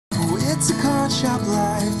It's a card shop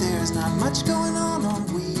life. There's not much going on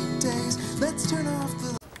weekdays. Let's turn off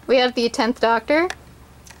the... We have the 10th Doctor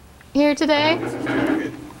here today.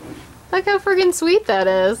 Look how friggin' sweet that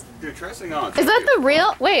is. Dude, try something on. Is that the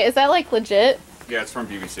real? Wait, is that like legit? Yeah, it's from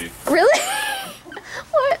BBC. Really?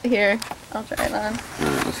 What? Here, I'll try it on.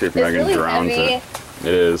 Let's see if It's Megan really drowns heavy. it.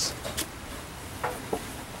 It is.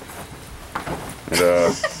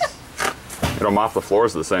 It'll mop the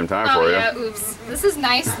floors at the same time for you. Oh yeah, oops. This is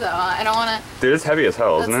nice though. I don't want to. Dude, it's heavy as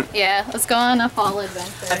hell, isn't it? Yeah, let's go on a fall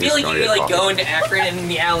adventure. I feel like you could like go into Akron and in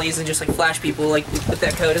the alleys and just like flash people like with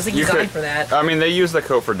that coat. It's like You designed could- for that. I mean, they use the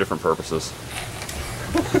coat for different purposes.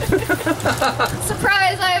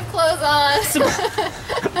 Surprise! I have clothes on.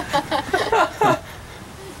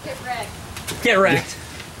 Get wrecked. Get wrecked.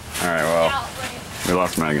 All right, well, we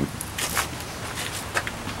lost Megan.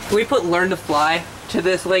 Can we put "Learn to Fly" to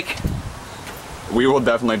this like? We will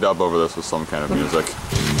definitely dub over this with some kind of music.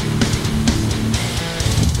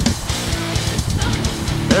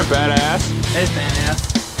 They're badass. That is badass.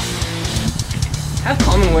 Have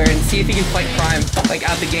Commonwear and see if you can fight crime like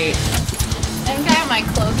out the gate. I think I have my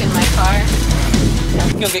cloak in my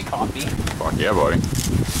car. You'll get coffee. Fuck yeah, buddy.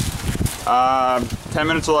 10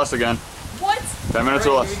 minutes or less again. What? 10 minutes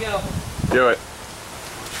or Alright, less. here we go. Do it.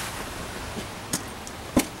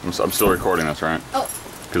 I'm still recording this, right? Oh.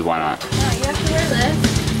 Because why not? No, you have to wear this.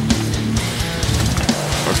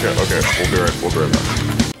 Okay, we'll be right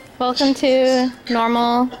back. Welcome to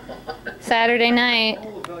normal Saturday night.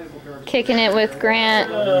 Kicking it with Grant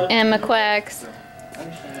and McQuacks.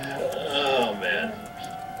 Oh man.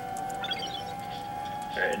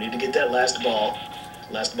 Alright, I need to get that last ball.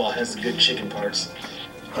 Last ball has the good chicken parts.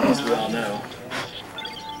 As we all know.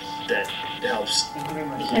 That helps.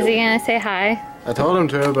 Is he gonna say hi? I told him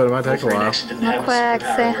to, but it might take a while. McQuack,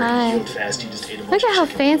 say hi. Look at how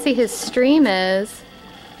fancy his stream is.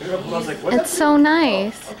 It's so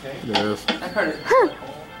nice. It is.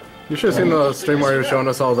 You should have seen the stream where he was showing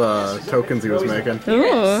us all the tokens he was making.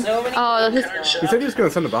 Ooh. So many. Oh, his... He said he was going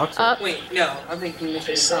to send a box. Up. Wait, no. I'm thinking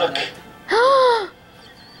They suck.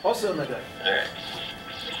 Also in the deck.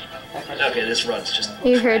 Alright. Okay, this runs just.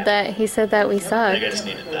 You heard that. He said that we I suck. think I just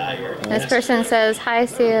need to die here. This person says, hi,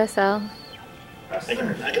 CSL. I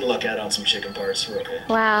can luck out on some chicken parts. We're okay.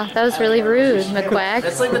 Wow, that was really rude, McQuack.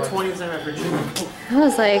 That's like the 20th time I've heard you. I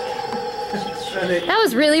was like, that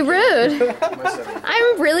was really rude.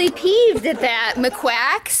 I'm really peeved at that,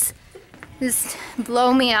 McQuacks. Just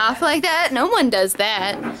blow me off like that. No one does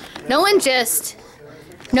that. No one just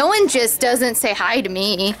doesn't say hi to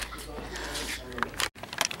me.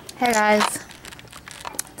 Hey guys,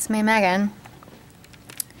 it's me, Megan.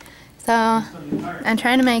 So, I'm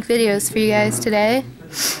trying to make videos for you guys today,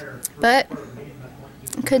 but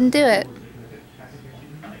I couldn't do it.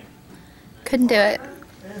 Couldn't do it.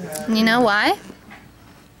 And you know why?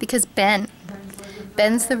 Because Ben's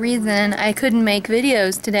the reason I couldn't make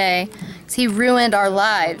videos today, because he ruined our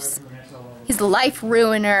lives. He's the life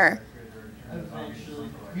ruiner.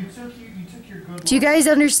 Do you guys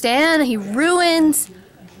understand? He ruins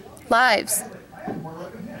lives.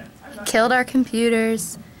 He killed our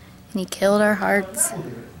computers. And he killed our hearts.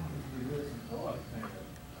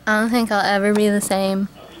 I don't think I'll ever be the same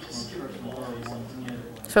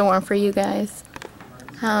if it weren't for you guys.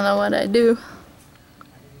 I don't know what I'd do.